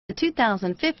The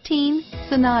 2015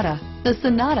 Sonata. The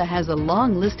Sonata has a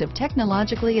long list of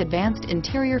technologically advanced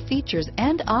interior features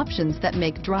and options that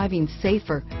make driving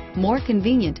safer, more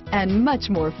convenient, and much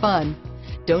more fun.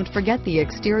 Don't forget the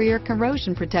exterior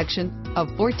corrosion protection, a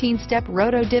 14-step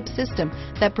roto-dip system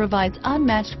that provides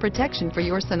unmatched protection for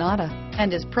your Sonata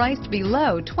and is priced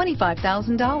below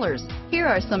 $25,000. Here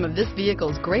are some of this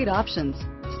vehicle's great options: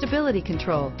 stability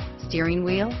control, steering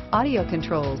wheel audio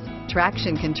controls,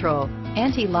 traction control,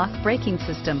 anti-lock braking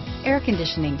system, air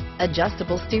conditioning,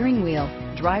 adjustable steering wheel,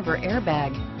 driver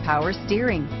airbag, power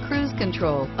steering, cruise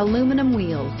control, aluminum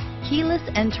wheels, keyless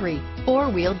entry,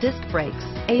 four-wheel disc brakes,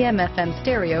 AM/FM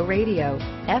stereo radio,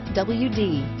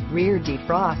 FWD, rear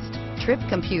defrost, trip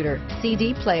computer,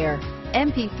 CD player,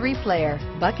 MP3 player,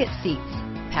 bucket seats,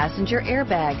 passenger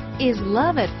airbag. Is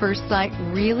love at first sight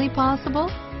really possible?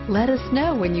 Let us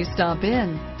know when you stop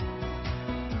in.